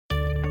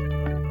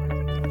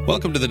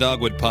Welcome to the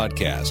Dogwood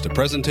Podcast, a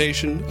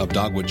presentation of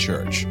Dogwood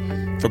Church.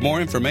 For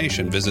more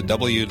information, visit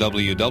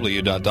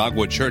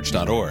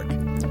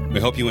www.dogwoodchurch.org. We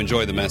hope you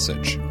enjoy the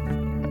message.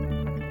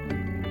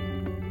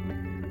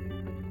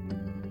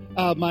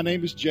 My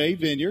name is Jay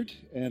Vineyard,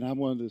 and I'm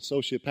one of the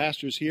associate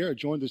pastors here. I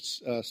joined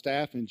the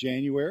staff in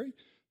January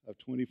of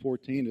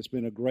 2014. It's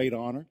been a great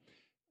honor.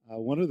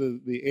 One of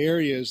the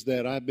areas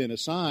that I've been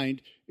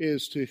assigned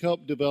is to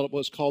help develop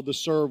what's called the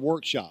Serve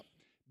Workshop.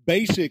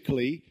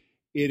 Basically,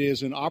 it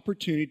is an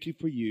opportunity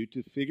for you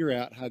to figure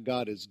out how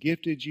God has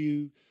gifted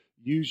you,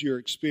 use your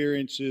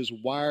experiences,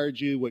 wired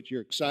you, what you're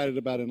excited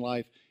about in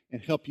life,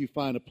 and help you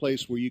find a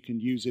place where you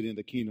can use it in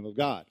the kingdom of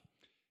God.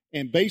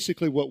 And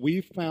basically what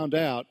we've found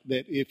out,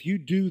 that if you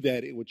do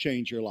that, it will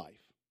change your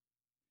life.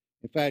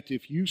 In fact,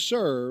 if you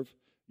serve,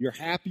 you're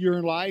happier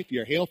in life,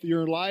 you're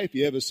healthier in life,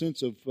 you have a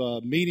sense of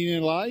meaning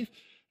in life.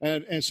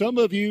 And some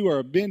of you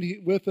have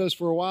been with us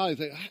for a while. You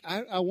think,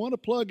 I want to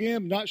plug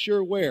in, not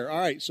sure where. All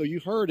right, so you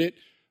heard it.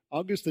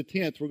 August the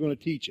 10th, we're going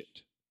to teach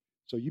it.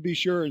 So you be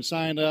sure and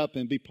sign up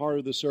and be part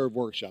of the Serve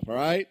Workshop, all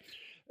right?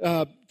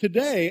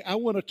 Today, I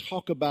want to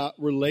talk about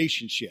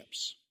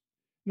relationships.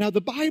 Now, the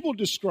Bible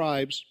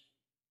describes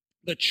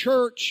the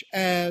church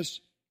as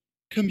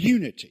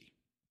community.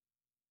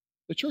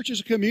 The church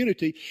is a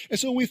community. And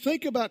so when we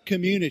think about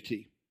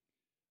community,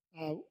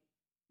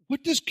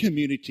 what does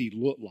community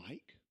look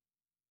like?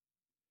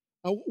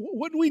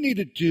 What do we need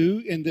to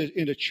do in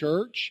the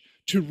church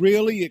to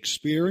really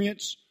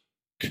experience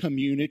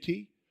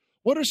community?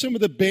 What are some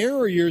of the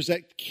barriers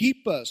that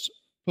keep us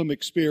from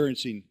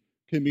experiencing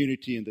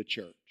community in the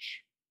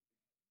church?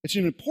 It's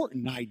an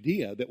important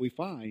idea that we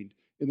find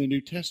in the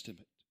New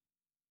Testament.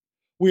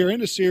 We are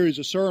in a series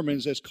of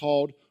sermons that's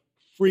called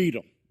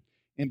Freedom.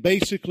 And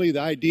basically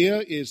the idea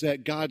is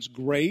that God's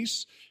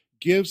grace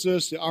gives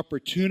us the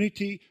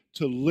opportunity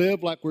to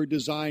live like we're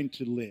designed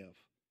to live.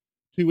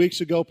 2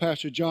 weeks ago,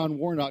 Pastor John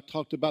Warnock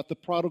talked about the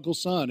prodigal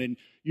son. And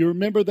you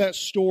remember that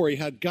story,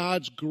 how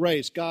God's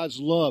grace, God's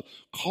love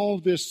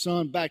called this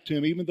son back to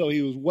him, even though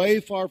he was way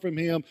far from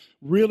him,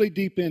 really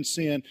deep in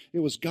sin. It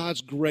was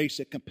God's grace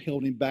that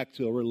compelled him back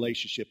to a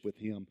relationship with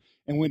him.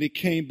 And when he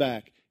came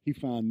back, he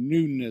found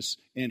newness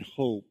and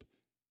hope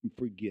and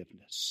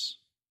forgiveness.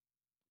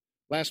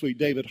 Last week,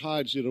 David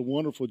Hodge did a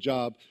wonderful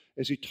job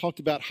as he talked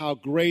about how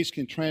grace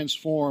can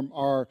transform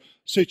our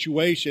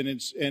situation.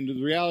 And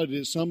the reality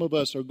is some of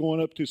us are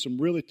going up to some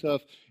really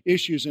tough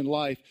issues in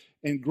life,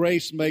 and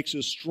grace makes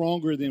us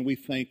stronger than we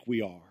think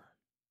we are,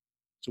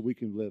 so we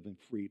can live in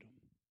freedom.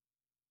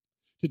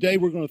 Today,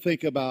 we're going to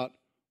think about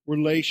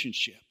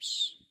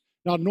relationships.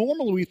 Now,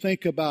 normally we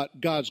think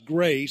about God's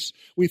grace,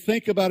 we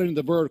think about it in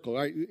the vertical.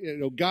 Right?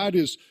 God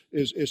is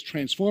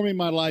transforming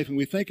my life, and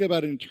we think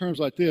about it in terms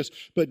like this.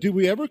 But do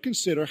we ever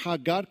consider how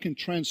God can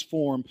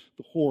transform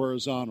the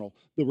horizontal,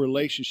 the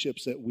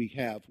relationships that we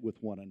have with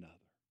one another?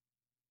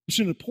 It's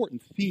an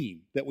important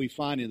theme that we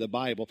find in the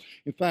Bible.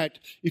 In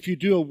fact, if you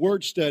do a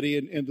word study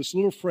in this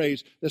little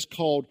phrase that's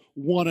called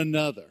one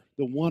another,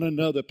 the one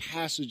another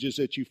passages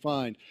that you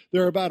find,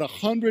 there are about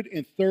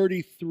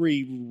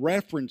 133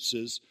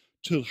 references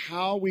to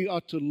how we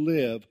ought to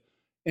live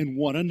in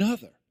one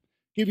another.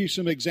 Give you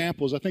some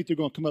examples. I think they're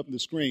going to come up on the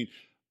screen.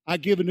 I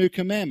give a new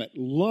commandment.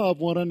 Love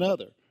one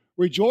another.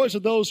 Rejoice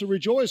with those who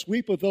rejoice.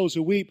 Weep with those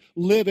who weep.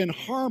 Live in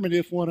harmony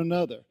with one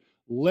another.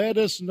 Let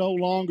us no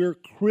longer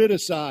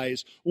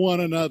criticize one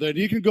another. And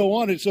you can go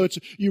on. So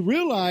you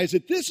realize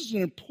that this is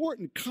an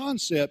important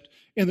concept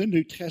in the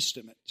New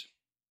Testament.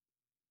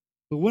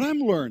 But what I'm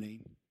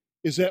learning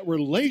is that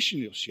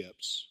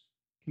relationships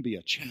can be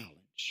a challenge.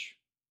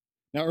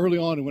 Now, early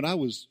on, when I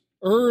was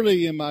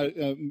early in my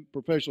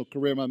professional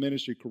career, my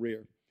ministry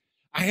career,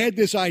 I had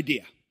this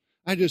idea.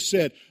 I just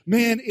said,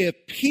 man, if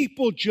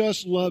people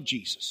just love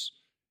Jesus,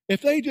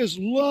 if they just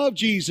love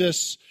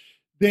Jesus,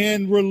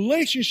 then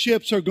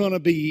relationships are going to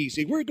be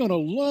easy. We're going to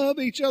love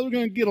each other. We're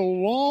going to get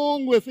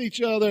along with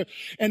each other.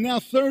 And now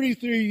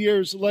 33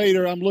 years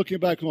later, I'm looking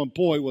back going,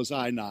 boy, was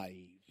I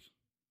naive.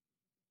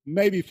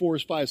 Maybe 4 or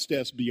 5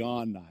 steps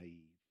beyond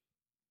naive.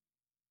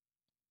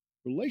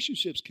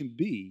 Relationships can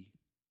be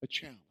a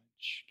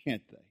challenge,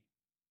 can't they?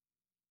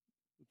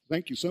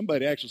 Thank you.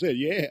 Somebody actually said,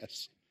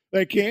 yes,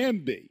 they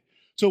can be.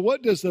 So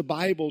what does the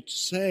Bible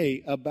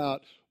say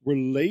about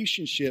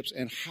relationships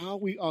and how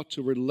we ought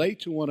to relate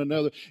to one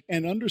another,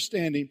 and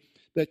understanding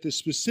that the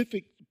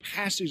specific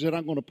passage that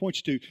I'm going to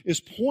point you to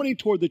is pointing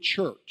toward the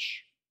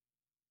church,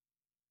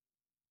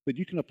 but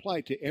you can apply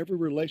it to every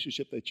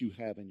relationship that you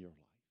have in your life.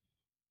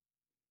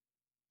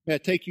 May I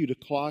take you to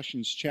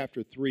Colossians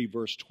chapter 3,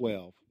 verse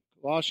 12.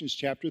 Colossians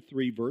chapter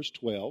 3, verse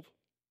 12.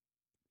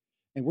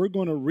 And we're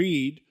going to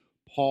read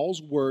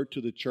Paul's word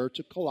to the church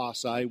of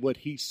Colossae, what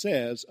he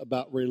says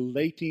about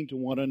relating to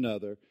one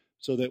another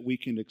so that we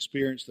can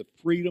experience the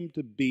freedom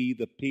to be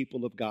the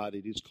people of God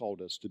that He's called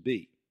us to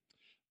be.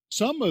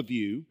 Some of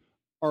you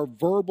are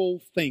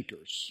verbal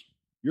thinkers.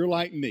 You're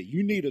like me.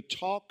 You need to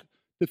talk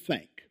to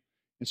think.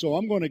 And so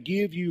I'm going to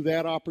give you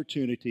that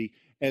opportunity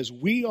as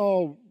we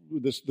all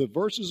the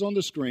verses on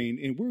the screen,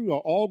 and we are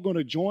all going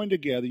to join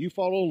together. You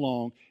follow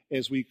along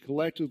as we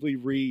collectively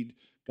read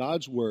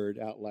God's word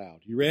out loud.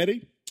 You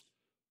ready?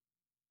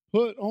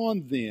 Put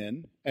on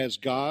then, as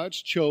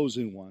God's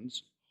chosen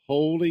ones,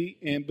 holy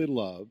and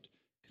beloved,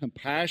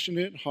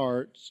 compassionate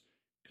hearts,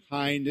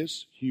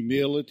 kindness,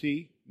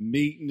 humility,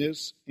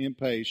 meekness, and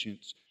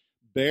patience,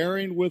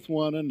 bearing with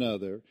one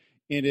another,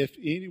 and if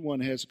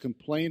anyone has a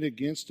complaint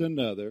against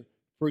another,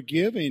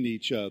 forgiving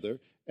each other,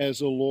 as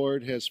the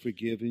Lord has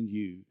forgiven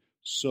you,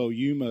 so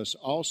you must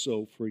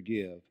also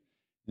forgive.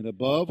 And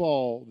above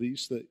all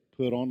these that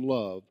put on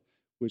love,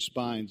 which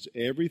binds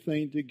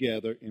everything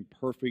together in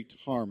perfect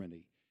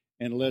harmony.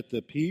 And let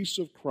the peace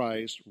of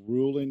Christ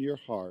rule in your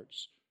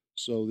hearts,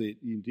 so that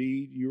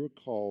indeed you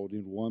are called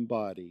in one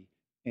body,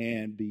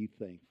 and be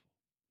thankful.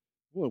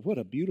 Boy, what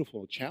a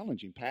beautiful,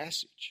 challenging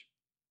passage.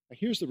 Now,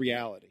 here's the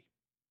reality.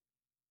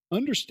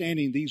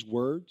 Understanding these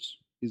words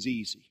is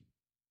easy.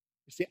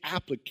 It's the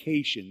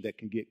application that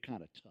can get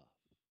kind of tough.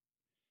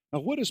 Now,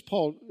 what is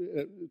Paul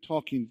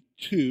talking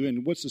to,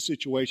 and what's the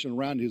situation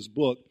around his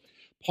book?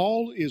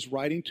 Paul is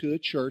writing to a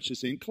church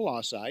that's in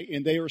Colossae,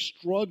 and they are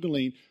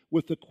struggling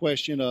with the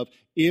question of,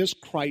 is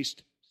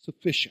Christ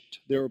sufficient?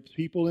 There are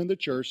people in the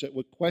church that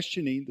were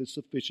questioning the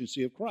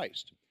sufficiency of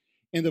Christ.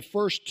 In the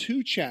first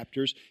 2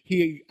 chapters,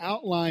 he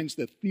outlines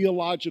the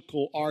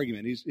theological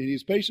argument.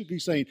 He's basically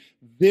saying,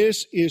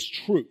 this is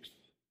truth.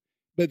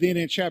 But then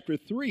in chapter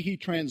 3, he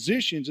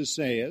transitions and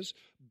says,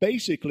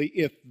 basically,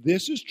 if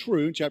this is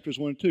true in chapters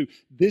 1 and 2,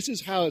 this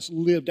is how it's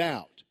lived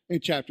out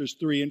in chapters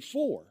 3 and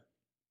 4.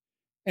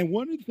 And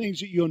one of the things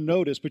that you'll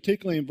notice,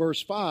 particularly in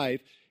verse 5,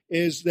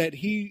 is that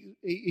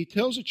he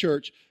tells the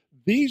church,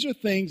 these are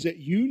things that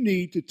you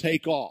need to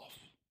take off.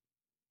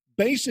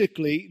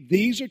 Basically,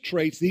 these are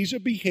traits, these are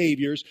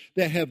behaviors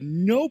that have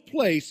no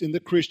place in the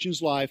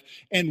Christian's life,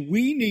 and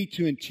we need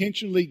to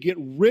intentionally get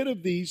rid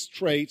of these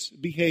traits,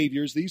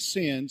 behaviors, these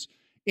sins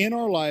in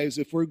our lives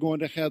if we're going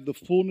to have the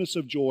fullness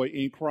of joy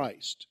in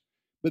Christ.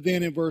 But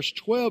then in verse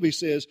 12, he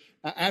says,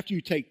 after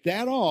you take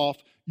that off,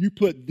 you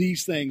put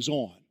these things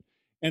on.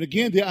 And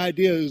again, the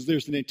idea is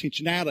there's an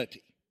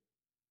intentionality.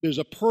 There's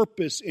a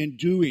purpose in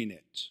doing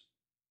it.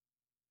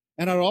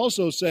 And I'd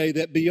also say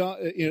that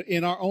beyond,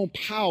 in our own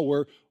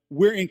power,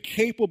 we're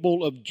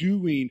incapable of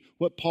doing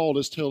what Paul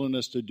is telling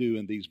us to do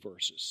in these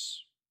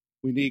verses.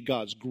 We need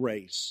God's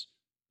grace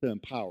to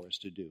empower us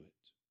to do it.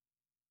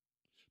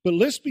 But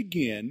let's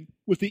begin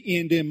with the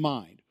end in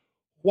mind.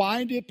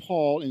 Why did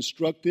Paul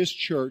instruct this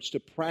church to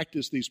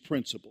practice these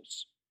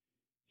principles?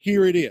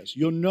 Here it is.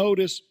 You'll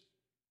notice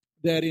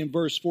that in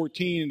verse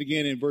 14 and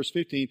again in verse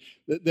 15,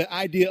 the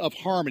idea of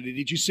harmony.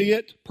 Did you see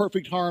it?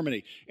 Perfect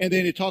harmony. And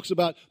then it talks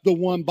about the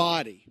one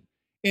body.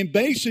 And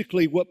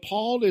basically what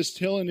Paul is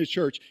telling the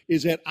church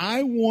is that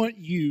I want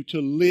you to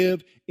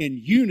live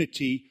in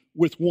unity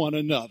with one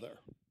another.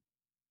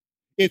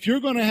 If you're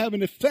going to have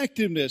an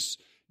effectiveness,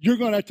 you're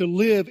going to have to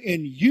live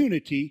in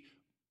unity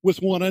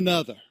with one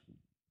another.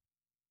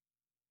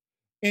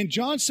 In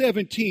John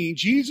 17,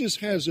 Jesus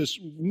has this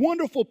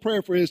wonderful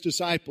prayer for his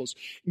disciples,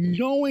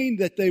 knowing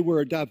that they were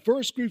a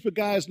diverse group of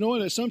guys,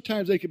 knowing that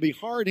sometimes they could be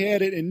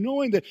hard-headed, and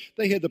knowing that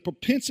they had the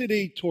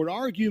propensity toward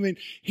argument.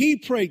 He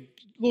prayed,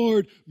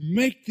 Lord,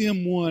 make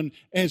them one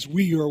as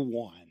we are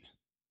one.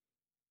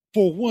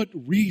 For what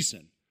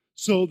reason?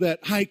 So that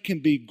I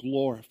can be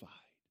glorified.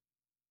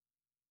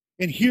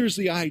 And here's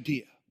the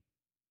idea.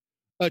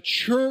 A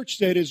church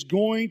that is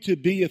going to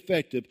be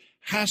effective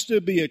has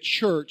to be a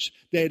church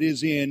that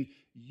is in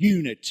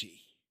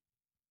unity.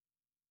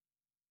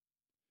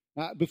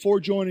 Before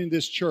joining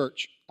this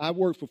church, I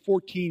worked for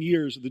 14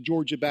 years at the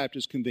Georgia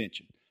Baptist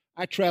Convention.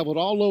 I traveled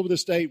all over the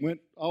state,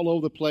 went all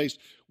over the place,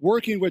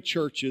 working with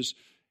churches,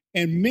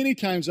 and many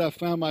times I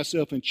found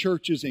myself in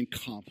churches in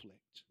conflict.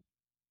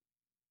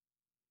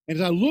 And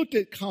as I looked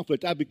at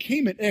conflict, I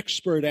became an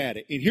expert at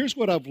it. And here's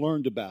what I've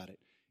learned about it.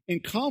 In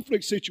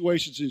conflict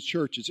situations in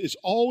churches, it's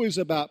always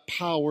about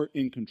power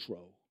and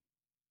control.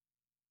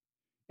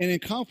 And in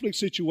conflict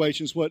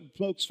situations, what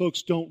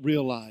folks don't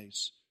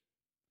realize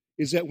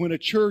is that when a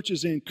church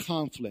is in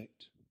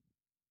conflict,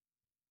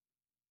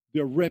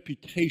 their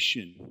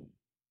reputation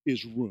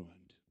is ruined.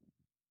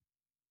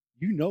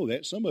 You know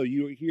that. Some of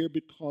you are here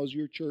because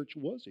your church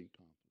was in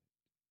conflict.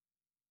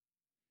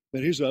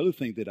 But here's the other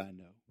thing that I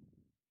know,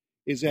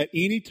 is that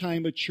any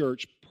time a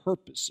church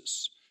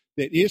purposes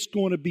that it's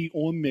going to be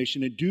on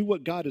mission and do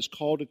what God has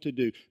called it to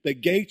do, the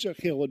gates of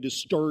hell are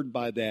disturbed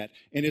by that,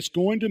 and it's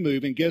going to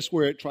move, and guess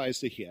where it tries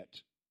to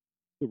hit?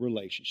 The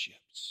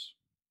relationships.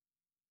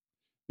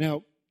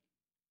 Now,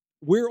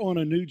 we're on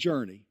a new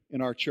journey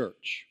in our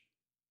church.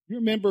 You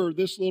remember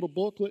this little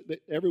booklet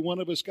that every one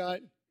of us got?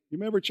 You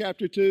remember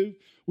chapter 2?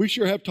 We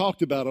sure have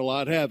talked about it a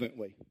lot, haven't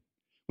we?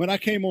 When I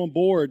came on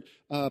board,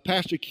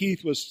 Pastor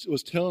Keith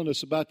was telling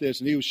us about this,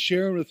 and he was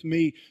sharing with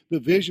me the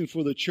vision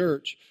for the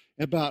church.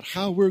 about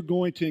how we're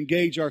going to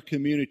engage our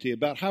community,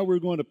 about how we're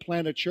going to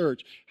plant a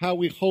church, how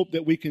we hope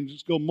that we can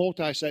just go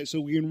multi-site so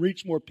we can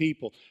reach more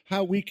people,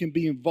 how we can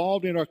be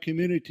involved in our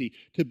community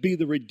to be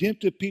the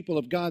redemptive people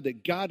of God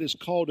that God has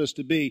called us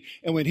to be.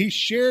 And when he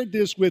shared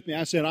this with me,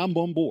 I said, I'm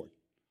on board.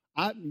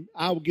 I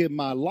will give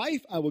my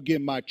life. I will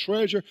give my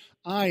treasure.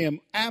 I am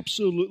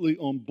absolutely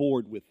on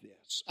board with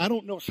this. I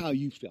don't know how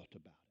you felt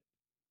about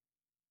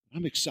it.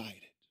 I'm excited.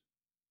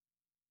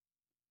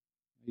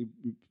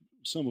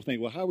 Some will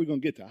think, well, how are we going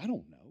to get there? I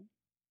don't know.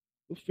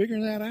 We'll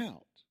figure that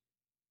out.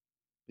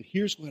 But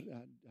here's what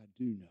I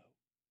do know.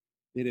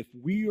 That if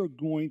we are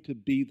going to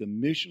be the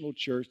missional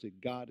church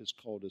that God has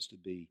called us to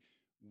be,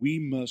 we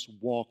must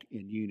walk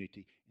in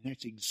unity. And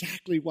that's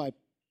exactly why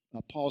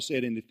Paul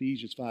said in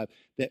Ephesians 5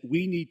 that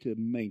we need to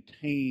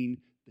maintain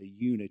the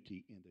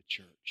unity in the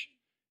church.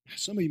 Now,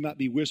 some of you might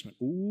be whispering,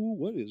 ooh,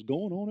 what is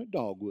going on at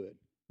Dogwood?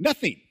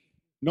 Nothing.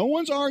 No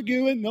one's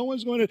arguing. No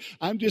one's going to.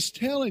 I'm just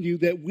telling you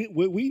that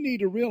what we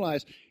need to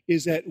realize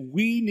is that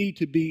we need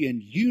to be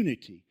in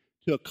unity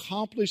to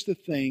accomplish the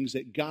things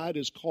that God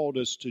has called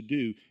us to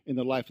do in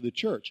the life of the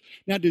church.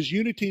 Now, does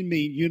unity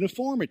mean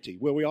uniformity,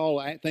 where we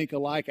all think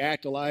alike,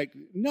 act alike?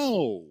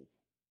 No.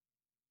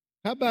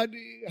 How about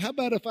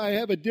if I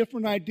have a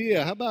different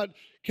idea? How about,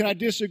 can I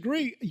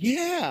disagree?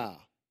 Yeah.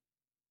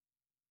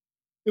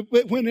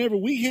 But whenever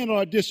we handle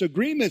our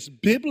disagreements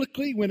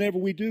biblically, whenever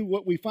we do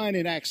what we find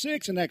in Acts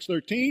 6 and Acts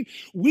 13,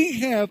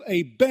 we have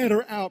a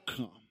better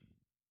outcome.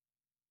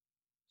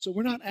 So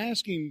we're not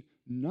asking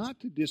not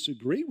to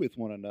disagree with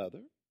one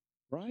another,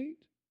 right?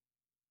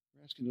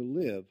 We're asking to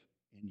live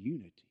in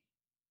unity.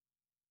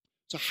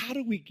 So how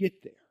do we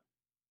get there?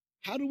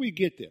 How do we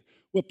get there?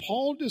 Well,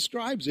 Paul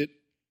describes it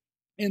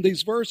in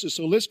these verses.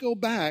 So let's go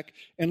back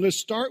and let's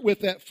start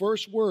with that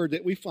first word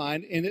that we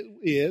find, and it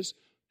is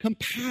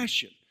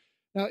compassion.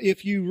 Now,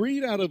 if you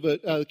read out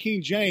of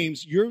King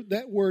James,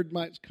 that word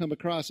might come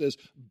across as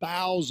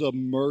bowels of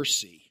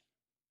mercy.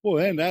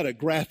 Boy, isn't that a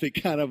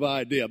graphic kind of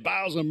idea?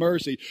 Bowels of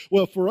mercy.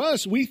 Well, for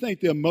us, we think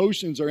the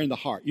emotions are in the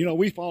heart. You know,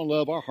 we fall in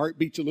love, our heart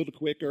beats a little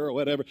quicker or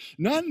whatever.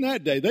 Not in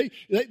that day.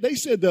 They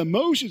said the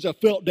emotions are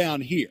felt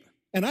down here.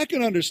 And I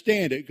can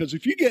understand it, because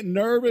if you get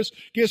nervous,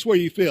 guess where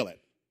you feel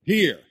it?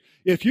 Here.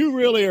 If you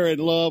really are in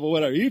love or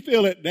whatever, you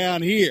feel it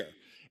down here.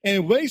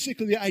 And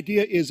basically the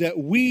idea is that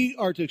we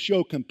are to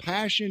show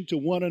compassion to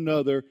one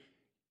another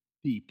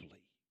deeply.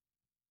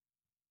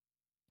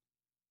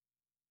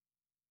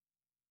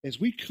 As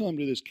we come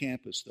to this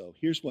campus, though,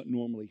 here's what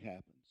normally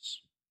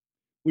happens.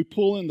 We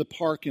pull in the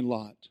parking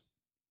lot,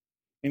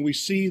 and we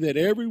see that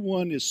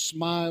everyone is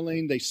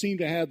smiling. They seem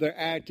to have their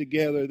act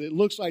together. It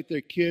looks like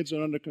their kids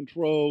are under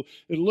control.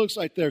 It looks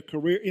like their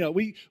career. You know,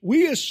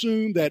 we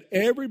assume that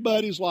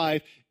everybody's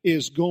life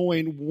is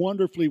going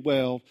wonderfully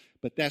well,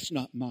 but that's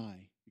not my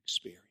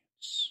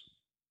experience.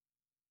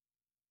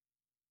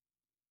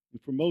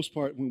 And for most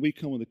part, when we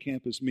come on the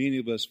campus, many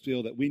of us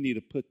feel that we need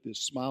to put this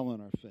smile on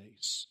our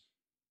face,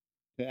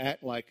 to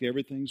act like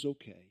everything's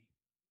okay,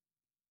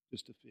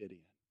 just to fit in.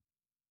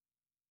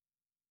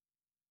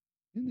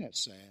 Isn't that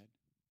sad?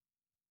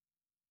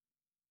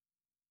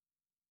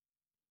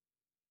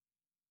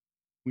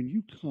 When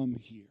you come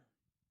here,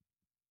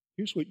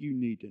 here's what you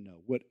need to know.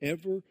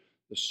 Whatever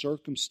the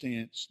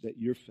circumstance that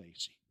you're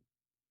facing,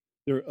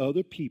 there are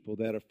other people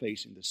that are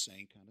facing the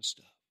same kind of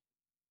stuff.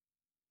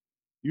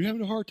 You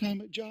having a hard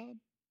time at job?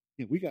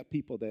 Yeah, we got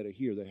people that are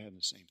here that are having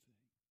the same thing.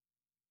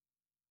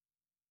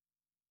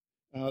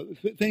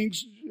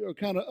 Things are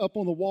kind of up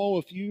on the wall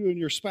with you and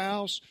your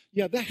spouse.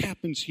 Yeah, that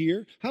happens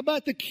here. How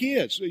about the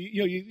kids?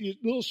 You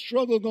little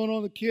struggle going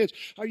on with the kids.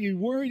 Are you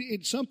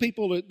worried? Some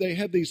people, they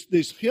have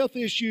these health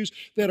issues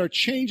that are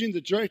changing the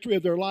trajectory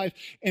of their life.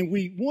 And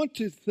we want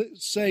to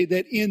say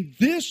that in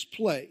this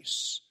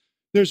place,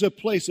 there's a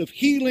place of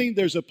healing,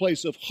 there's a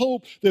place of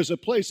hope, there's a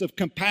place of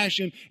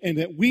compassion, and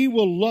that we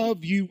will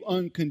love you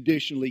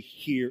unconditionally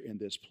here in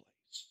this place.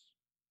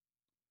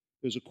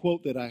 There's a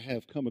quote that I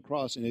have come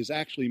across, and is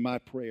actually my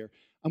prayer.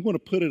 I'm going to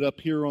put it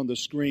up here on the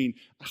screen.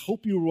 I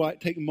hope you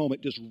take a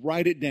moment, just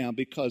write it down,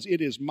 because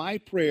it is my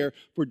prayer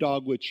for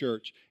Dogwood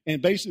Church.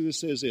 And basically it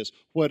says this: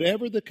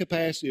 whatever the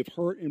capacity of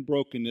hurt and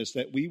brokenness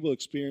that we will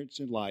experience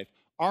in life,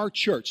 our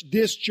church,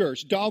 this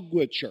church,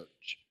 Dogwood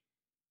Church,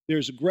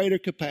 there's a greater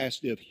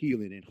capacity of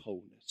healing and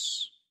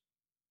wholeness.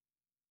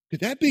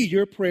 Could that be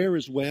your prayer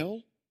as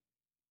well?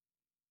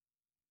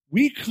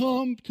 We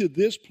come to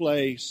this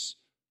place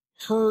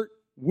hurt,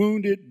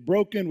 wounded,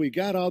 broken. We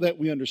got all that.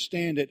 We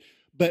understand it.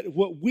 But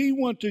what we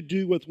want to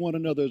do with one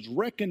another is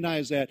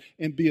recognize that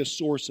and be a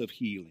source of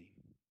healing.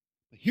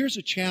 But here's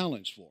a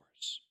challenge for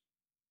us.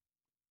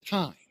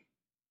 Time.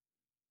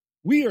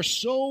 We are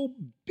so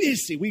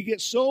busy. We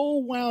get so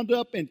wound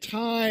up in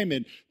time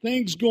and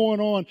things going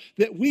on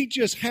that we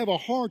just have a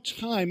hard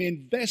time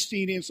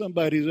investing in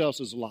somebody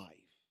else's life.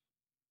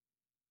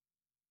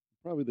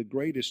 Probably the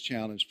greatest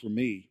challenge for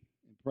me,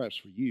 and perhaps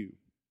for you,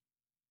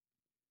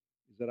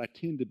 is that I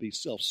tend to be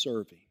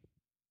self-serving.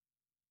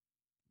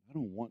 I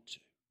don't want to,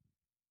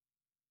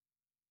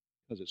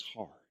 because it's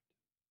hard.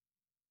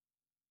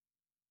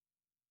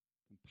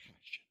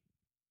 Compassion.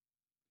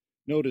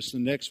 Notice the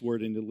next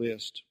word in the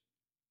list,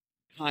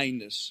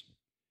 kindness.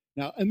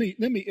 Now, let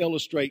me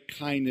illustrate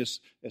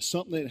kindness as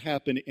something that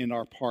happened in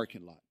our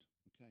parking lot.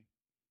 Okay,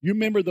 you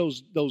remember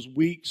those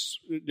weeks,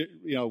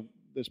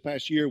 this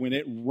past year when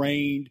it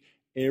rained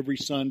every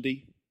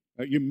Sunday?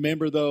 You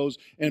remember those?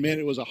 And man,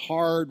 it was a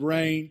hard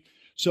rain.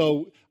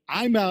 So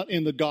I'm out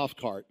in the golf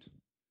cart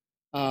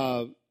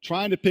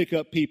trying to pick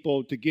up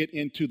people to get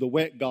into the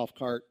wet golf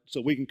cart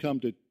so we can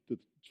come to the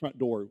front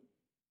door.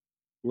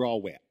 We're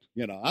all wet,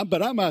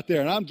 but I'm out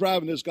there and I'm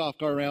driving this golf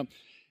cart around,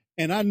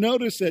 and I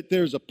notice that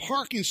there's a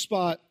parking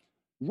spot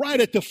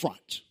right at the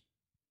front.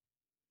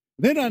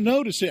 Then I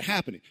notice it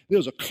happening.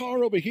 There's a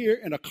car over here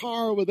and a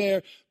car over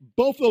there.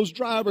 Both those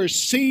drivers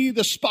see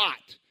the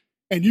spot,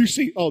 and you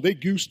see, oh, they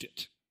goosed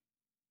it.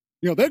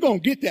 They're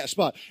going to get that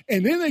spot.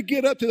 And then they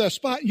get up to that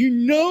spot. You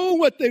know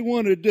what they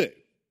want to do.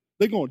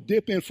 They're going to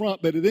dip in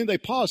front, but then they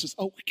pause and say,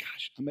 oh, my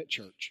gosh, I'm at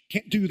church.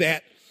 Can't do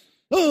that.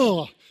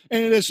 Oh,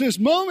 and it's this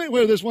moment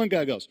where this one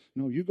guy goes,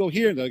 no, you go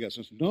here. And the other guy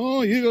says,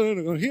 no,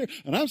 you go here.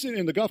 And I'm sitting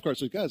in the golf cart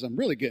saying, guys, I'm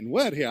really getting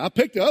wet here. I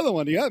picked the other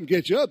one to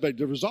get you up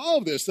to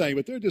resolve this thing,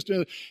 but they're just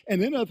doing it. And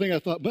then another thing I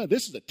thought, but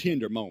this is a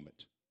tender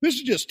moment. This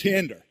is just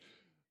tender.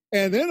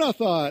 And then I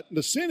thought,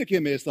 the cynic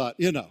in me thought,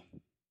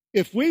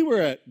 if we were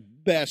at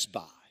Best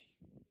Buy,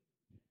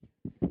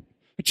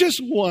 I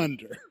just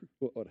wonder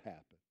what would happen.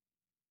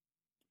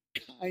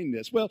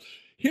 Kindness. Well,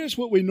 here's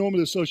what we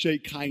normally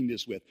associate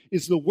kindness with.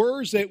 It's the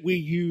words that we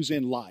use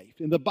in life.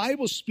 And the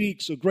Bible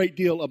speaks a great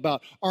deal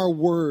about our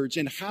words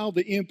and how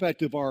the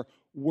impact of our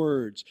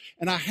words.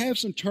 And I have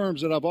some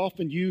terms that I've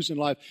often used in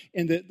life,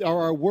 and that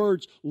are our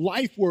words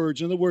life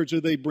words. In other words, do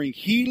they bring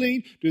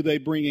healing? Do they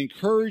bring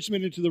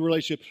encouragement into the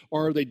relationship?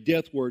 Or are they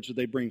death words? Do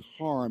they bring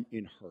harm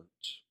and hurt?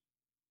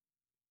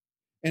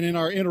 And in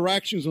our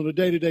interactions on a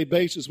day-to-day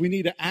basis, we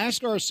need to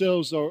ask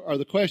ourselves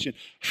the question,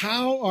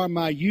 how am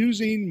I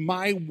using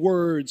my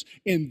words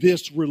in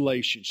this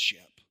relationship?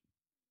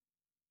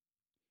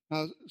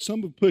 Now,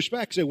 some would push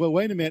back and say, well,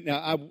 wait a minute.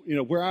 Now,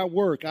 where I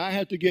work, I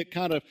have to get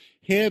kind of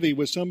heavy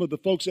with some of the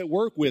folks that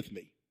work with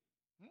me.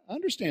 I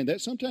understand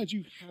that. Sometimes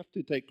you have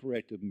to take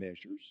corrective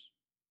measures.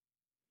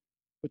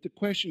 But the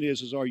question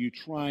is are you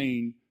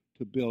trying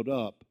to build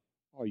up?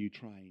 Or are you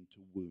trying to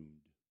wound?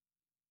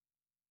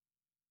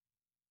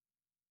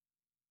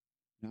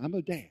 Now, I'm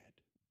a dad.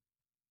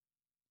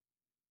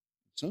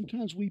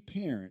 Sometimes we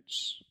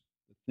parents,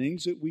 the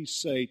things that we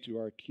say to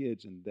our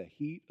kids in the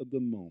heat of the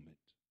moment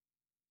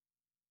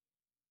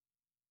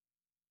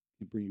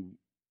can bring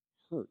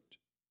hurt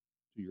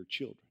to your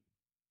children.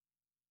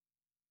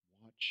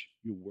 Watch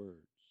your words.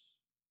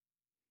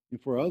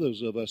 And for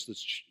others of us, the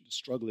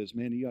struggle is,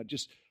 man, I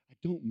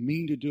don't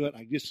mean to do it.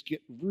 I just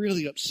get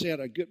really upset.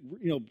 I get,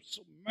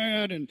 so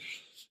mad, and,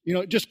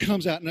 it just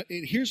comes out. And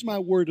here's my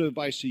word of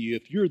advice to you.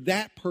 If you're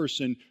that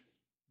person,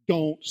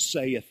 don't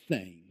say a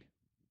thing.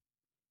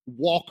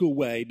 Walk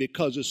away,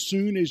 because as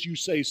soon as you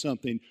say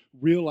something,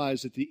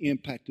 realize that the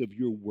impact of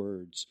your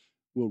words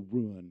will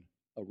ruin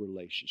a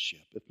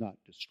relationship, if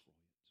not destroy it.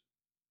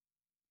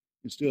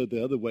 Instead,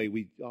 the other way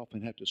we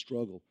often have to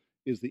struggle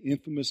is the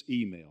infamous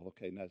email.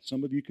 Okay, now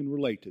some of you can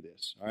relate to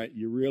this. All right,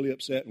 you're really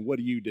upset, and what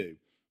do?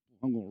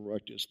 I'm going to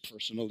write this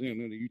personal.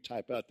 You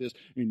type out this,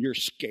 and you're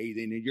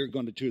scathing, and you're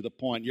going to the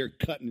point. You're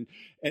cutting.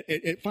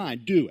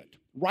 Fine, do it.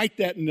 Write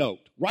that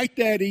note. Write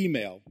that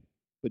email,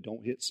 but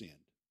don't hit send.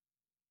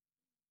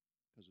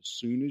 Because as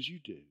soon as you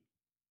do,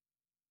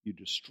 you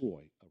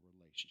destroy a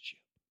relationship.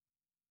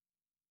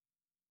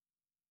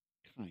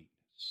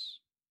 Kindness.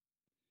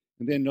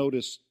 And then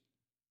notice,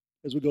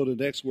 as we go to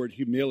the next word,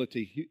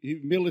 humility.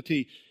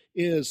 Humility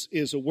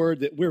is a word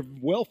that we're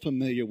well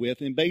familiar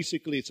with, and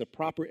basically it's a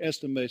proper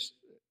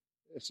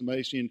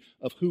estimation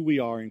of who we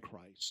are in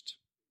Christ.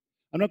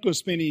 I'm not going to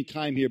spend any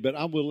time here, but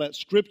I will let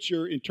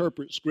Scripture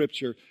interpret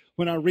Scripture.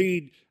 When I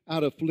read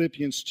out of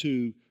Philippians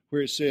 2,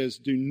 where it says,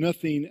 do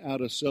nothing out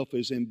of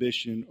selfish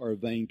ambition or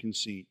vain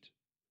conceit,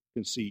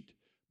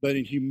 but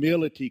in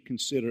humility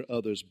consider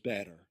others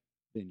better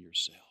than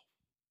yourself.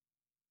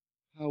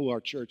 How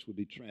our church would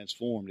be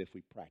transformed if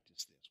we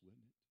practiced this,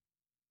 wouldn't it?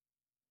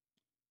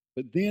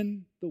 But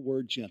then the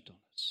word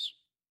gentleness.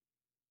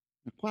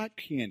 Now, quite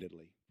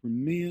candidly, for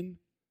men,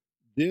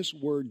 this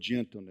word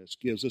gentleness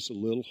gives us a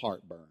little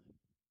heartburn.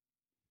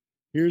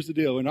 Here's the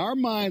deal. In our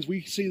minds,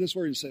 we see this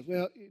word and say,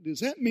 well, does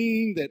that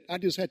mean that I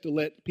just have to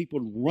let people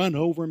run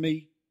over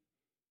me?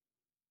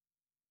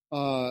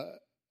 Or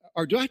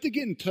do I have to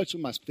get in touch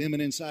with my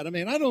feminine side? I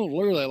mean, I don't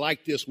really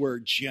like this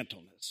word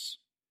gentleness.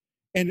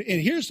 And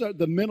here's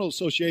the mental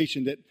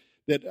association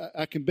that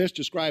I can best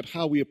describe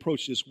how we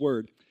approach this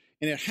word.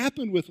 And it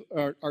happened with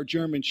our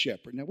German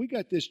Shepherd. Now, we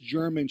got this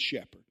German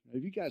Shepherd.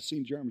 Have you guys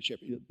seen German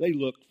Shepherd? They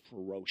look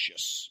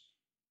ferocious.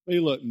 They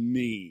look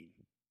mean,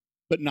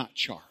 but not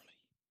Charlie.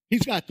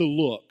 He's got the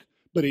look,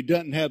 but he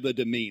doesn't have the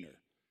demeanor.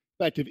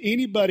 In fact, if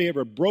anybody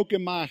ever broke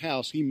in my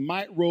house, he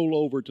might roll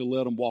over to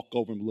let him walk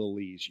over him a little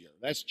easier.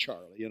 That's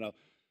Charlie,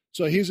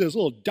 So he's this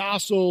little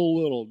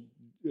docile little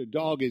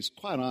dog. Is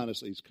quite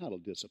honestly, he's kind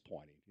of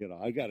disappointing,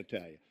 I got to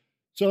tell you.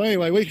 So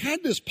anyway, we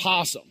had this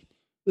possum.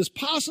 This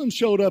possum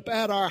showed up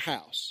at our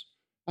house.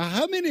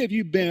 How many of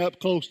you been up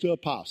close to a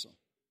possum?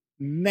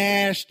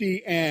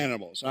 Nasty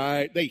animals, all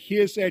right? They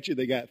hiss at you.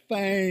 They got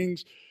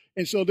fangs.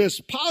 And so this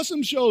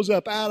possum shows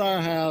up at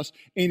our house,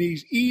 and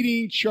he's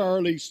eating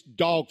Charlie's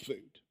dog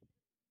food.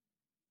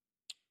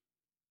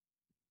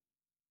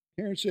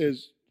 Karen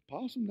says,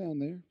 possum down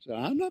there. I said,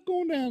 I'm not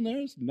going down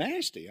there. It's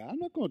nasty. I'm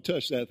not going to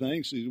touch that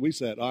thing. So we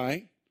said, all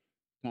right,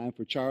 time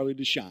for Charlie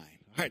to shine.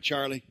 All right,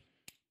 Charlie,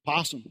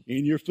 possum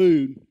in your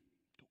food.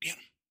 Go get him.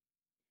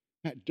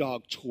 That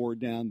dog tore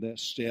down the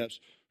steps,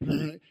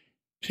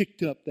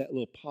 picked up that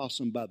little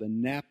possum by the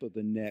nape of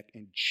the neck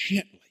and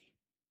gently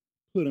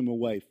put him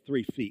away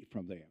 3 feet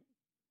from there.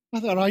 I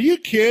thought, are you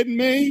kidding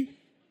me?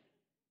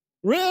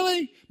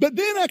 Really? But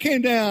then I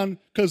came down,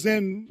 because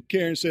then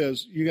Karen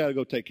says, you got to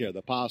go take care of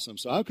the possum.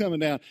 So I'm coming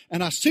down,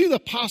 and I see the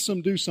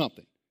possum do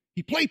something.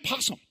 He played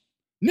possum.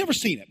 Never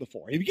seen it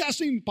before. Have you guys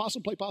seen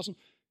possum play possum?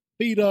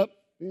 Feet up,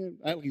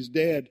 he's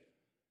dead.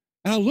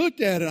 And I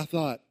looked at it, I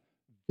thought,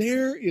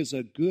 there is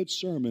a good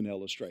sermon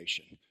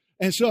illustration.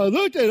 And so I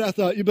looked at it, I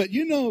thought, but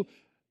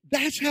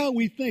that's how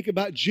we think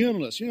about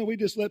gentleness. We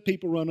just let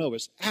people run over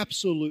us.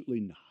 Absolutely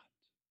not.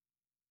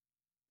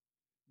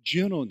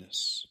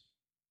 Gentleness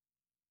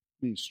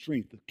means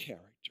strength of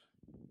character.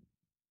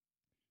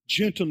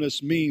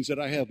 Gentleness means that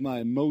I have my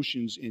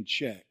emotions in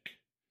check.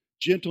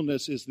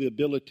 Gentleness is the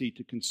ability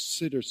to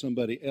consider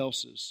somebody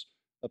else's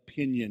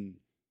opinion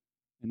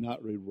and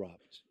not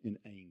erupt in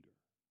anger.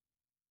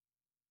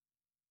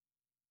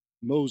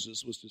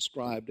 Moses was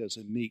described as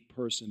a meek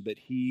person, but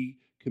he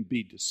can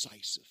be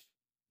decisive.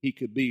 He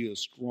could be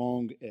as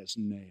strong as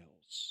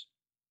nails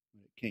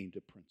when it came to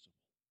principle.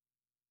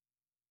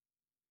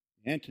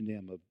 The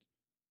antonym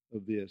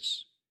of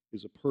this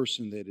is a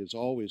person that is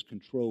always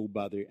controlled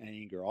by their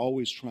anger,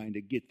 always trying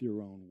to get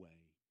their own way.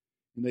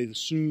 And they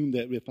assume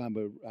that if I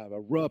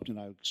erupt and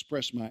I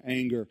express my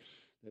anger,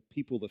 that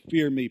people that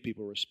fear me,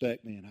 people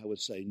respect me, and I would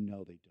say,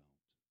 no, they don't.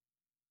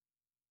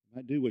 They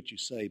might do what you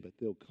say, but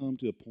they'll come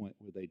to a point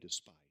where they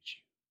despise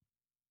you.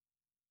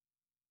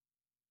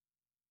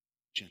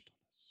 Gentleness.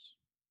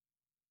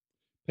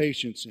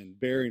 Patience and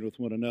bearing with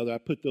one another. I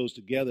put those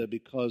together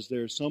because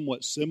they're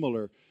somewhat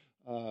similar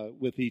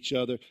with each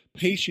other.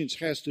 Patience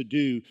has to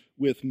do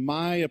with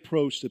my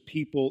approach to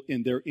people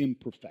in their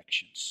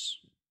imperfections.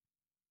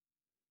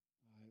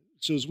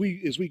 So as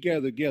we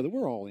gather together,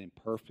 we're all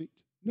imperfect.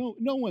 No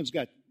one's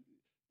got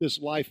this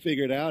life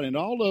figured out, and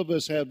all of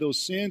us have those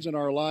sins in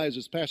our lives,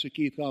 as Pastor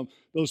Keith called them,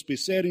 those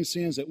besetting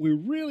sins that we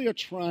really are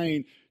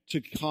trying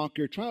to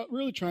conquer,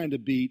 really trying to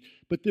beat,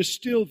 but they're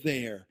still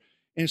there.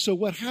 And so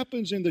what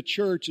happens in the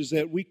church is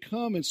that we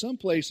come in some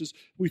places,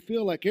 we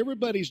feel like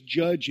everybody's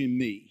judging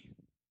me.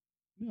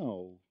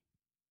 No.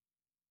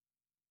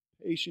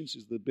 Patience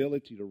is the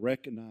ability to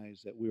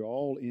recognize that we're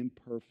all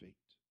imperfect.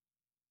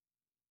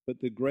 But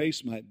the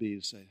grace might be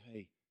to say,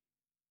 hey,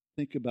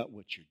 think about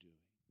what you're doing.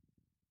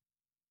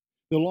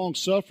 The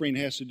long-suffering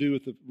has to do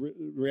with the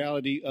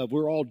reality of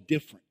we're all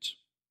different.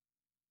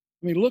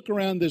 I mean, look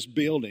around this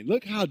building.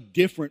 Look how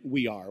different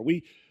we are.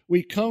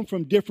 We come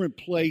from different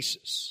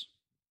places.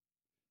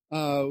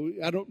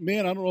 I don't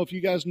know if you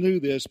guys knew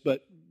this,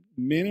 but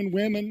men and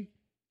women,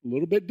 a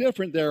little bit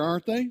different there,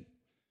 aren't they?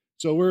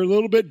 So we're a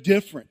little bit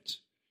different.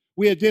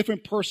 We have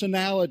different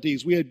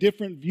personalities. We have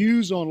different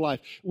views on life.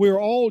 We're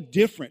all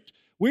different.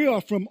 We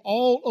are from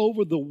all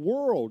over the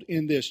world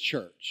in this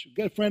church. I've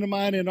got a friend of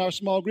mine in our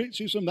small group.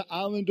 She's from the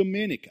island of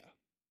Dominica.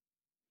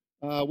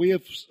 We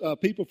have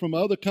people from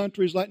other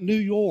countries like New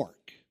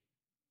York.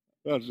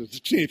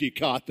 See if you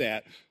caught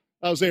that.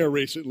 I was there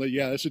recently.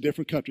 Yeah, it's a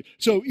different country.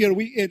 So,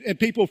 and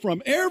people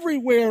from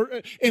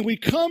everywhere, and we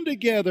come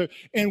together,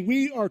 and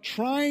we are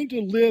trying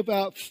to live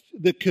out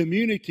the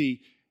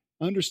community,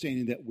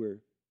 understanding that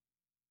we're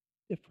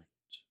different.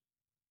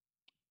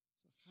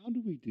 How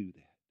do we do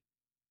that?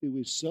 Do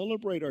we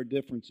celebrate our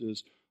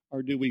differences,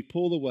 or do we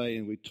pull away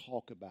and we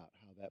talk about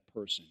how that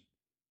person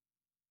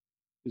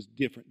is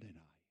different than I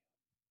am?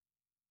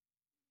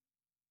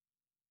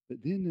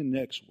 But then the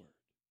next word,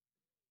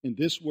 and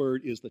this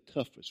word is the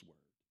toughest word,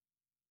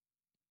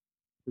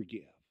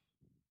 forgive.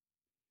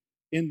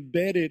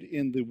 Embedded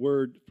in the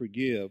word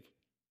forgive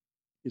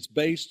is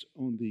based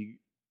on the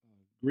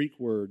Greek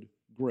word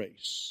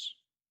grace.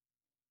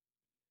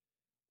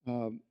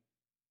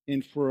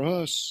 And for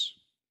us,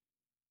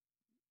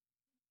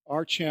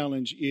 our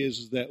challenge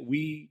is that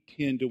we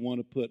tend to want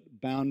to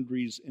put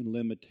boundaries and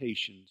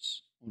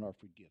limitations on our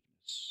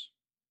forgiveness.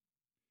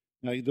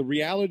 Now, the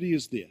reality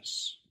is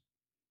this.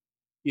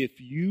 If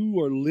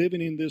you are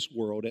living in this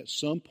world, at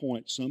some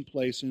point,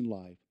 someplace in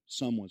life,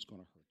 someone's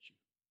going to hurt you.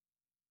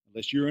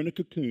 Unless you're in a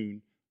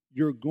cocoon,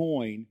 you're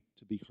going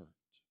to be hurt.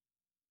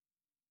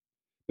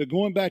 But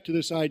going back to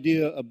this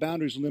idea of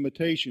boundaries and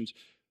limitations,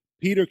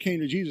 Peter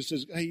came to Jesus and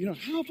says, hey,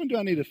 how often do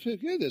I need to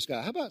forgive this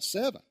guy? How about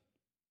 7?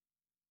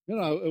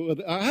 How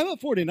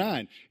about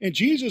 49? And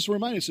Jesus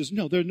reminded us,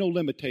 no, there are no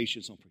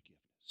limitations on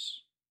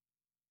forgiveness.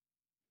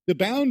 The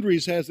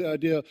boundaries has the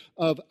idea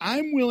of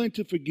I'm willing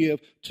to forgive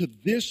to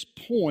this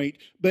point,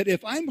 but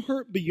if I'm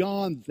hurt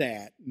beyond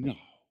that, no.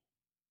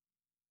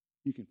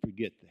 you can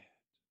forget that.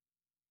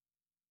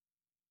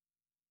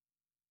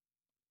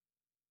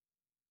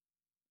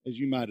 As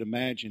you might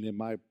imagine, in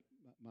my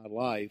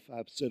life,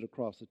 I've sat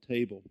across the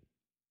table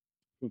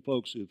from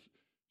folks who've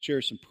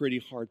shared some pretty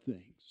hard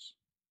things.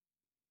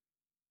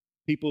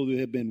 People who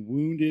have been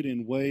wounded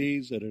in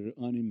ways that are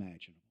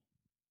unimaginable.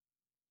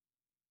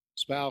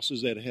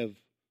 Spouses that have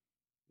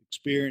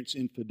experienced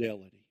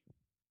infidelity.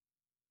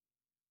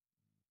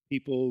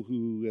 People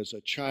who, as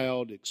a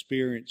child,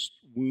 experienced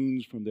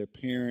wounds from their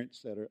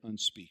parents that are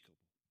unspeakable.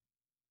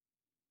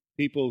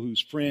 People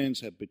whose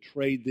friends have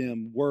betrayed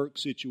them, work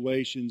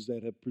situations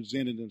that have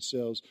presented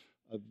themselves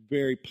a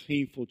very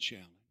painful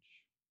challenge.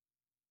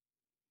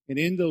 And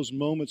in those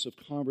moments of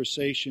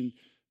conversation,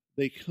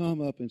 they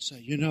come up and say,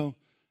 you know,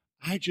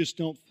 I just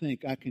don't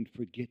think I can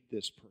forget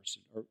this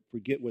person or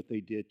forget what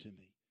they did to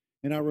me.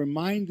 And I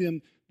remind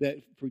them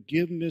that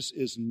forgiveness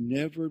is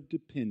never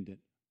dependent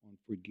on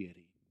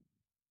forgetting.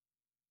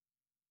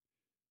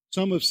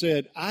 Some have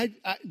said,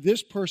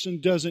 this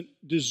person doesn't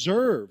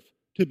deserve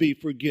to be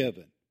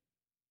forgiven.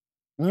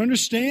 I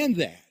understand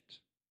that.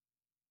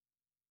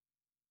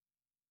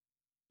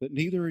 But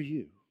neither are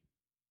you.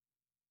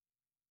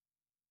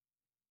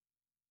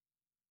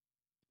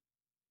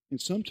 And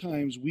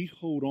sometimes we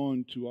hold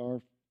on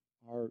to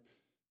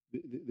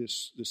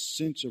this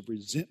sense of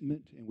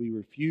resentment, and we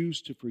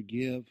refuse to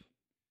forgive.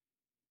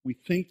 We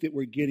think that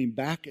we're getting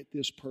back at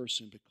this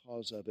person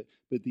because of it,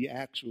 but the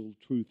actual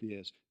truth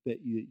is that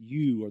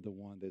you are the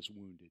one that's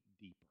wounded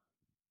deeper.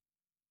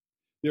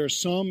 There are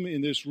some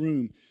in this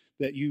room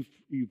that you've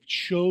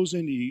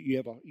chosen,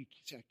 you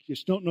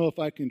just don't know if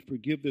I can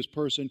forgive this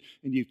person,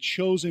 and you've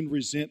chosen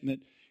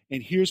resentment,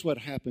 and here's what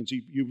happens.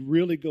 You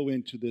really go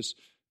into this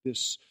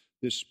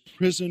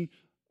prison,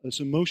 this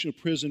emotional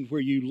prison where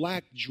you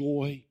lack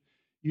joy,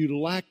 you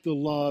lack the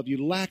love,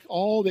 you lack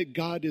all that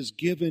God has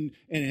given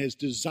and has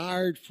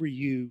desired for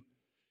you,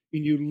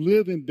 and you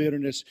live in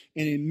bitterness,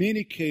 and in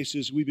many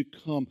cases we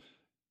become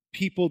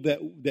people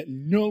that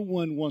no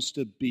one wants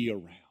to be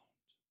around.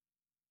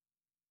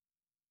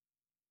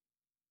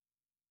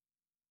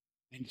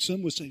 And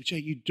some would say, Jay,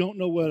 you don't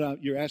know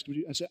what you're asking me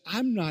to do. I said,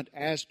 I'm not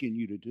asking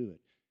you to do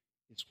it.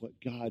 It's what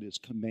God has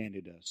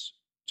commanded us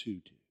to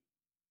do.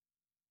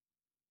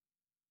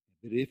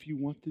 That if you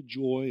want the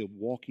joy of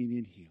walking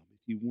in Him, if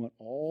you want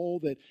all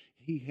that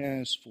He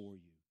has for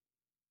you,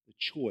 the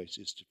choice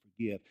is to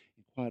forgive.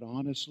 And quite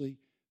honestly,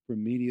 for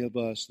many of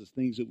us, the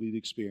things that we've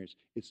experienced,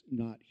 it's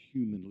not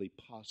humanly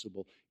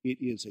possible. It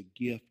is a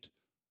gift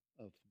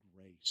of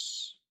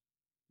grace.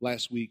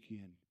 Last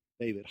weekend,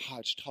 David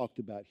Hodge talked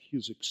about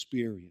his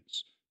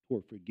experience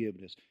toward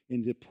forgiveness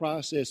and the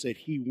process that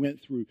he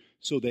went through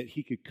so that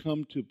he could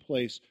come to a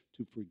place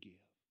to forgive.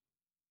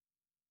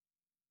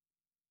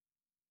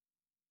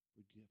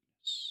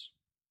 Forgiveness.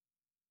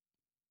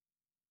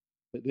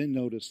 But then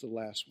notice the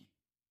last one.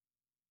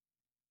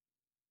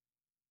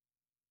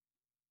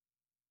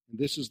 And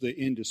this is the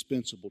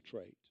indispensable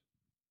trait.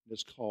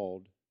 It's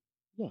called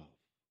love.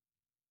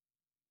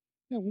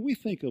 Now, when we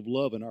think of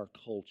love in our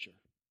culture,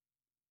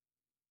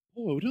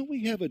 boy, don't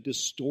we have a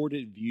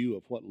distorted view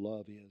of what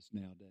love is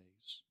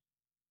nowadays?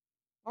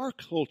 Our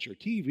culture,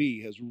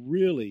 TV, has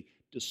really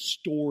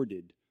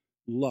distorted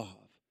love.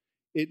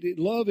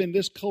 Love in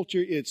this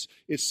culture, it's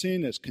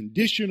seen as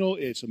conditional.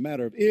 It's a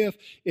matter of if.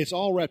 It's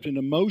all wrapped in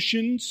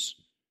emotions.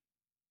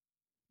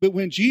 But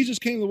when Jesus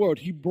came to the world,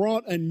 He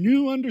brought a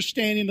new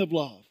understanding of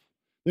love.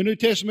 The New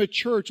Testament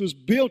church was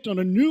built on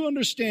a new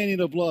understanding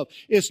of love.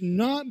 It's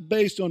not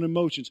based on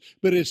emotions,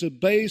 but it's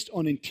based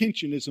on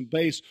intention. It's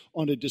based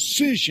on a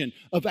decision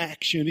of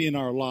action in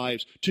our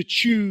lives to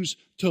choose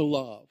to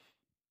love.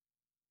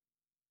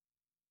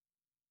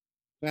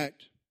 In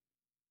fact,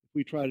 if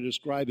we try to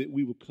describe it,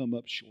 we will come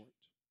up short.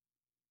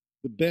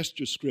 The best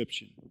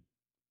description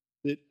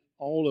that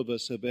all of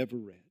us have ever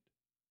read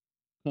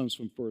comes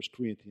from 1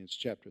 Corinthians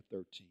chapter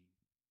 13.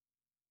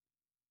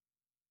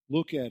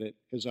 Look at it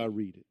as I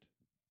read it.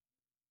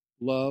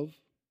 Love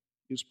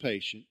is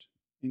patient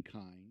and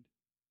kind.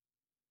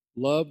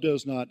 Love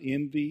does not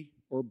envy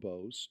or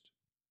boast.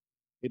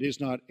 It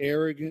is not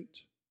arrogant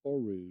or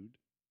rude.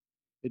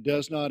 It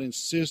does not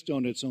insist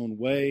on its own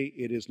way.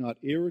 It is not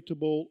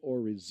irritable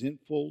or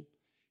resentful.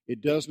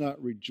 It does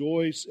not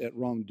rejoice at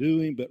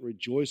wrongdoing, but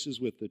rejoices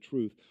with the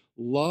truth.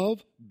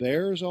 Love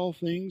bears all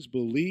things,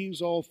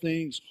 believes all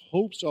things,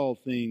 hopes all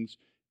things,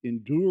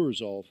 endures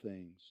all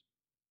things.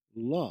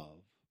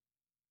 Love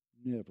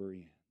never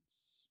ends.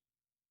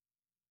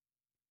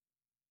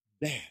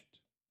 That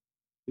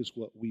is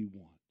what we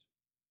want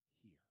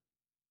here.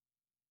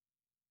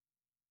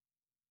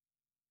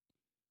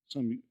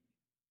 Some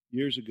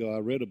years ago, I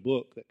read a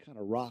book that kind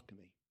of rocked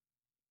me.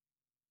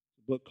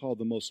 A book called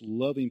The Most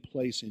Loving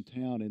Place in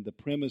Town, and the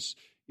premise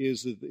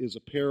is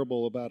a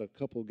parable about a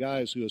couple of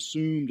guys who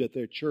assumed that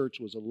their church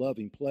was a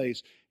loving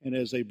place, and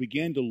as they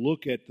began to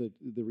look at the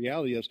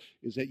reality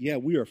is that, yeah,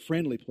 we are a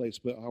friendly place,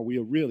 but are we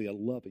really a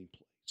loving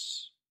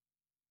place?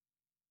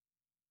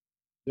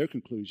 Their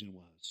conclusion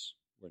was,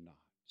 we're not.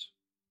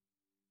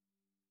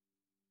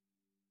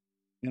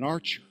 In our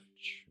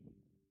church,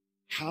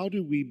 How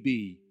do we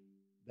be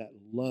that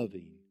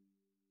loving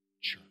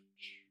church?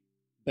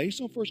 Based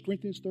on 1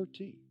 Corinthians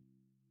 13.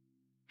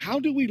 How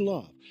do we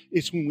love?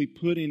 It's when we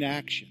put in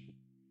action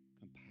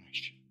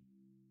compassion,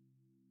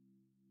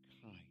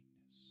 kindness,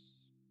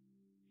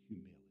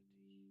 humility.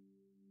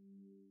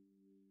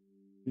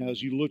 Now,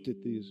 as you looked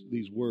at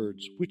these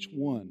words, which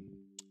one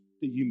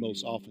do you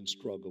most often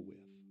struggle with?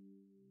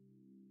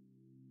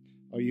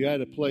 Are you at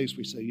a place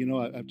where you say, you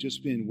know, I've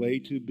just been way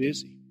too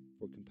busy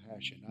for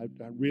compassion. I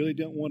really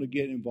don't want to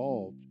get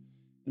involved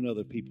in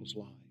other people's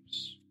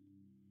lives.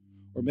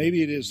 Or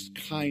maybe it is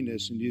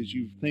kindness, and as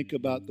you think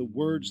about the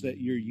words that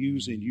you're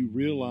using, you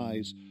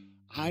realize,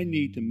 I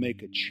need to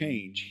make a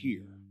change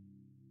here and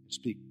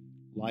speak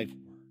life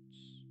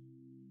words.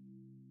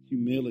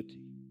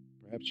 Humility.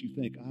 Perhaps you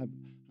think,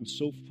 I'm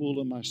so full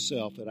of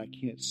myself that I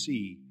can't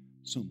see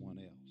someone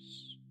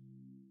else.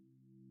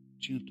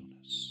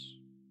 Gentleness.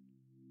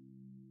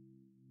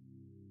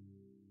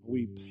 Are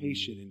we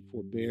patient and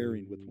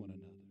forbearing with one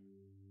another?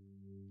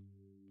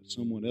 But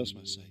someone else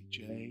might say,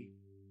 Jay,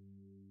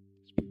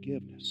 it's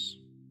forgiveness.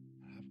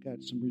 I've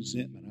got some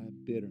resentment. I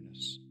have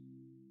bitterness.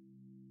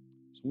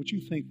 So I want you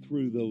to think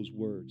through those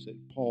words that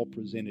Paul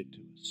presented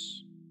to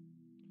us.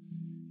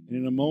 And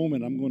in a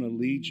moment, I'm going to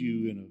lead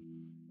you in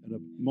a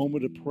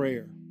moment of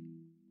prayer.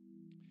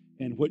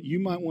 And what you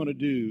might want to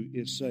do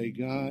is say,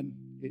 God,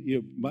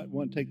 you might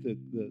want to take the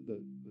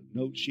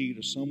note sheet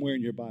or somewhere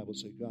in your Bible,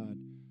 say, God,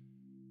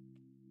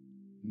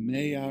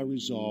 may I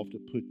resolve to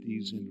put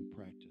these into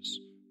practice.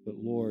 But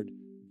Lord,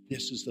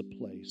 this is the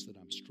place that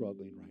I'm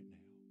struggling right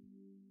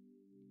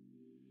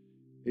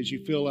now. As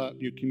you fill out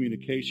your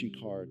communication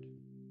card,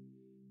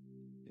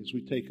 as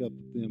we take up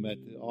them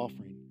at the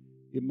offering,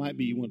 it might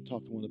be you want to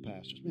talk to one of the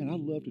pastors. Man,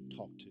 I'd love to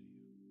talk to you.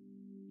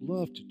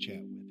 Love to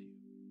chat with you.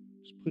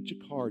 Just put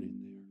your card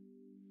in there.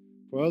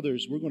 For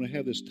others, we're going to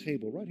have this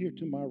table right here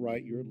to my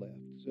right, your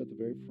left. It's at the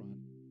very front.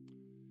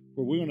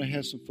 Where we're going to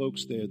have some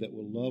folks there that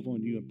will love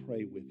on you and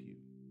pray with you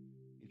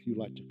if you'd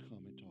like to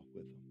come and talk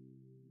with them.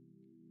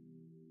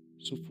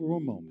 So for a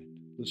moment,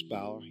 let's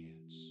bow our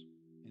heads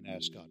and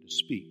ask God to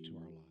speak to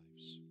our lives.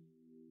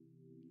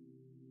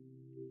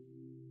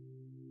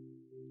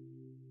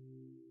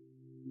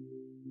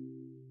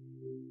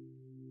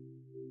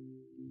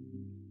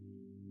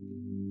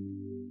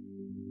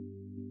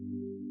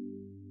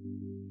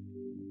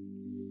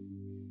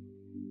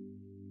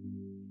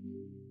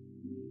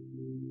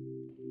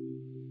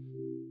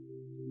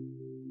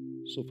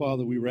 So,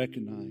 Father, we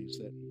recognize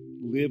that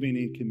living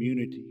in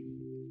community,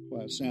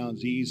 while it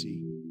sounds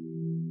easy,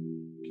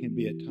 can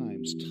be at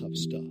times tough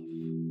stuff.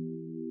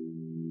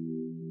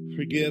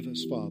 Forgive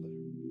us, Father,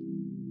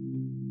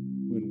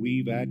 when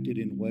we've acted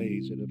in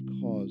ways that have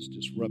caused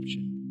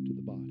disruption to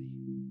the body.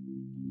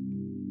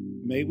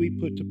 May we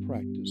put to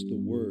practice the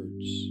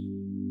words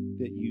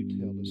that you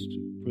tell us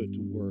to put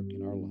to work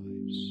in our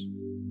lives.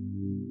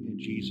 In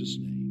Jesus'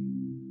 name.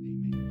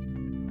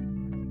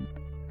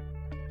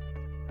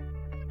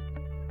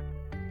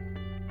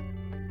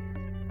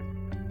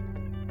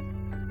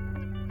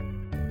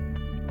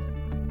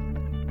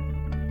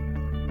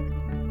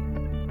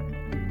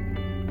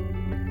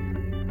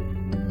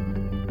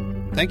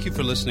 Thank you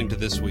for listening to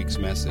this week's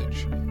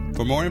message.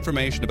 For more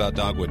information about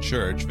Dogwood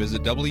Church,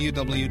 visit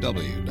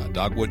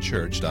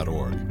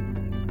www.dogwoodchurch.org.